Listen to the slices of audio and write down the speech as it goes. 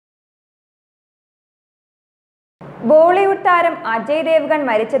ബോളിവുഡ് താരം അജയ് ദേവ്ഗൺ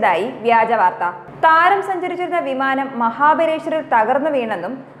മരിച്ചതായി വ്യാജവാർത്ത. താരം സഞ്ചരിച്ചിരുന്ന വിമാനം മഹാബലേശ്വരിൽ തകർന്നു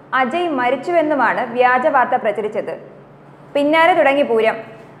വീണെന്നും അജയ് മരിച്ചുവെന്നുമാണ് വ്യാജവാർത്ത പ്രചരിച്ചത്. പിന്നാലെ തുടങ്ങി പൂരം.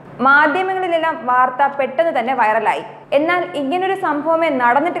 മാധ്യമങ്ങളിലെല്ലാം വാർത്ത പെട്ടെന്ന് തന്നെ വൈറലായി. എന്നാൽ ഇങ്ങനൊരു സംഭവമേ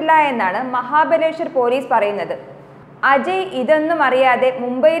നടന്നിട്ടില്ല എന്നാണ് മഹാബലേശ്വർ പോലീസ് പറയുന്നത്. അജയ് ഇതൊന്നും അറിയാതെ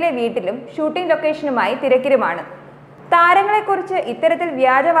മുംബൈയിലെ വീട്ടിലും ഷൂട്ടിംഗ് ലൊക്കേഷനുമായി തിരക്കിലുമാണ്. താരങ്ങളെക്കുറിച്ച് ഇത്തരത്തിൽ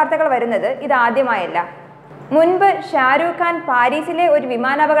വ്യാജ വാർത്തകൾ വരുന്നത് ഇതാദ്യമായല്ല. മുൻപ് ഷാരൂഖ് ഖാൻ പാരീസിലെ ഒരു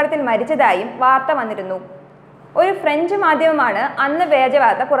വിമാനാപകടത്തിൽ മരിച്ചതായും വാർത്ത വന്നിരുന്നു. ഒരു ഫ്രഞ്ച് മാധ്യമമാണ് അന്ന്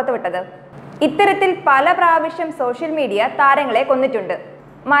വ്യാജവാർത്ത പുറത്തുവിട്ടത്. ഇത്തരത്തിൽ പല പ്രാവശ്യം സോഷ്യൽ മീഡിയ താരങ്ങളെ കൊന്നിട്ടുണ്ട്.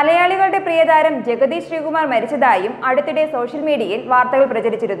 മലയാളികളുടെ പ്രിയതാരം ജഗദീഷ് ശ്രീകുമാർ മരിച്ചതായും അടുത്തിടെ സോഷ്യൽ മീഡിയയിൽ വാർത്തകൾ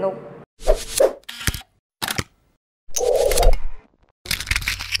പ്രചരിച്ചിരുന്നു.